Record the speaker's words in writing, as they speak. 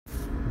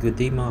Good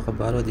day mga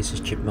kabaro, this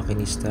is Chip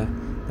Makinista.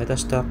 Let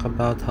us talk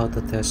about how to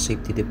test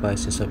safety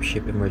devices of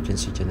ship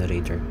emergency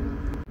generator.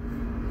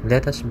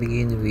 Let us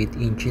begin with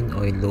engine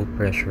oil low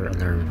pressure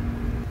alarm.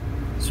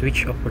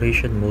 Switch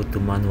operation mode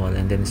to manual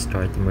and then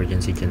start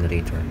emergency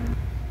generator.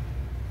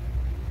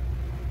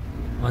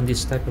 On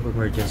this type of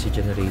emergency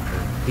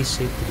generator, this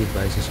safety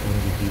device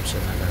only gives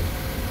an alarm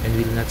and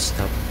will not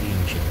stop the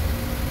engine.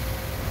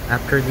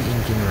 After the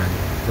engine run,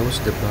 close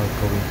the valve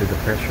going to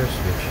the pressure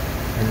switch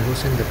and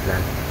loosen the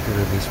plug to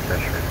release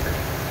pressure.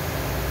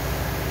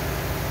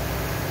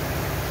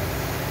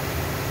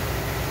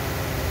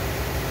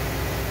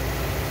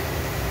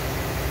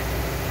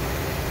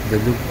 The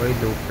lube oil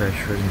low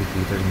pressure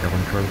indicator in the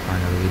control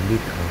panel will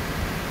lit up.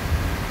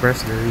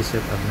 Press the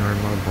reset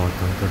abnormal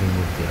button to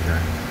remove the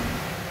alarm.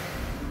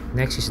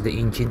 Next is the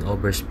engine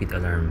overspeed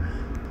alarm.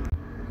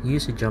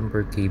 Use a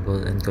jumper cable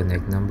and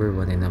connect number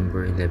 1 and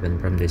number 11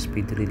 from the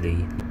speed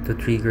relay to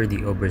trigger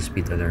the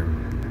overspeed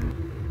alarm.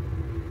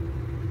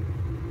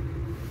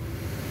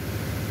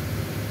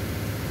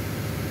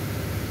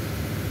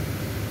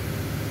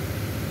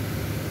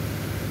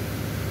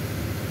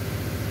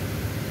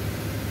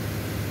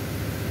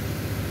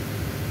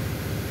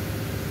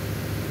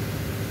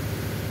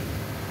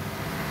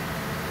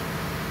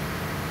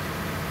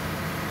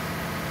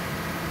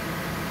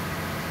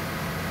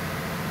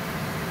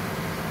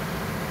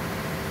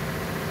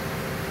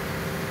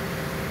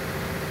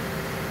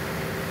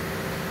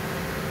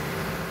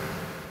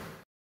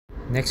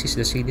 Next is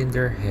the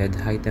cylinder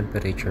head high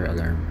temperature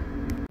alarm.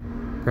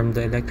 From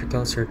the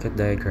electrical circuit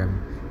diagram,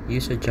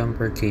 use a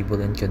jumper cable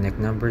and connect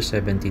number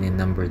 17 and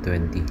number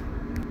 20.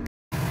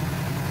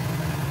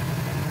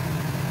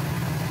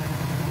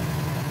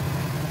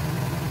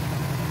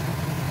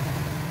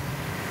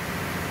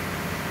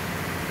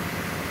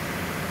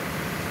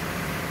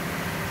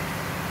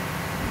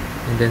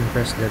 And then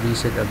press the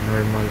reset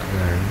abnormal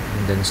alarm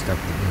and then stop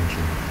the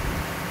engine.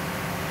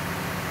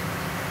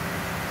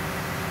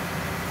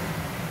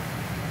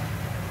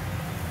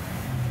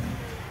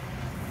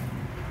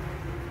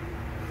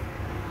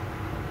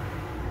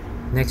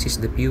 Next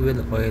is the fuel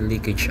oil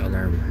leakage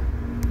alarm.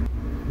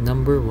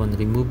 Number 1,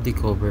 remove the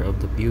cover of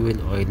the fuel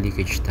oil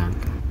leakage tank.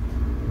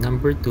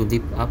 Number 2,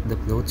 lift up the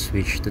float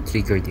switch to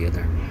trigger the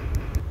alarm.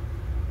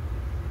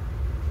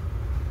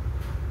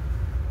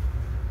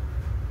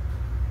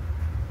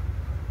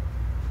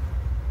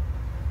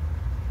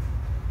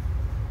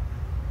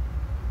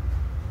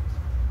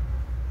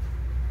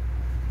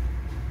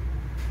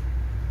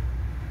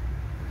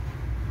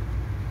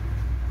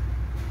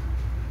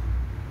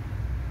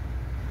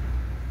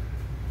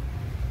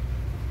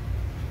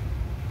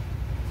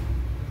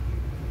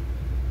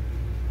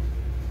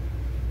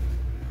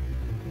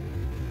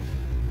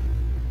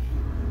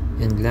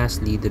 And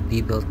lastly, the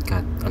V-belt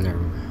cut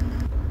alarm.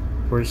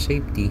 For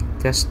safety,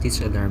 test this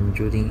alarm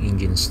during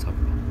engine stop.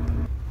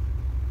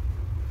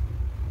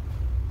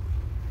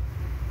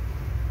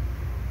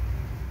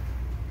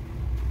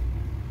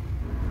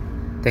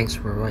 Thanks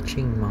for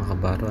watching mga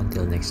kabaro.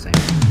 Until next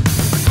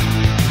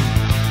time.